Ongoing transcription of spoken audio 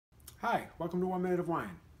Hi, welcome to 1 Minute of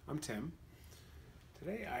Wine. I'm Tim.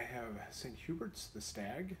 Today I have St.Hubert's the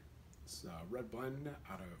Stag. It's a red blend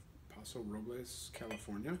out of Paso Robles,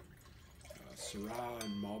 California. Syrah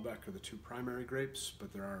and Malbec are the two primary grapes,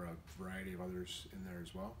 but there are a variety of others in there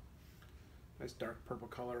as well. Nice dark purple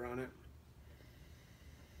color on it.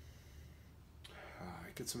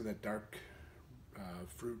 Get some of that dark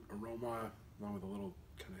fruit aroma along with a little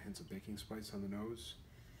kind of hints of baking spice on the nose.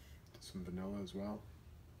 Some vanilla as well.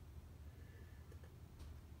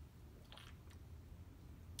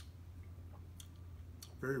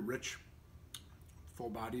 Very rich,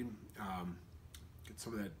 full-bodied. Get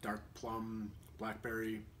some of that dark plum,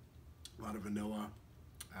 blackberry, a lot of vanilla,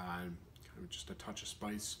 kind of just a touch of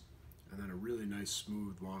spice, and then a really nice,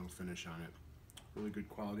 smooth, long finish on it. Really good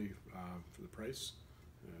quality for the price.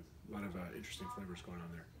 A lot of interesting flavors going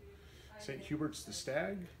on there. St. Hubert's the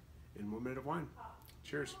Stag in 1 Minute of Wine.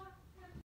 Cheers.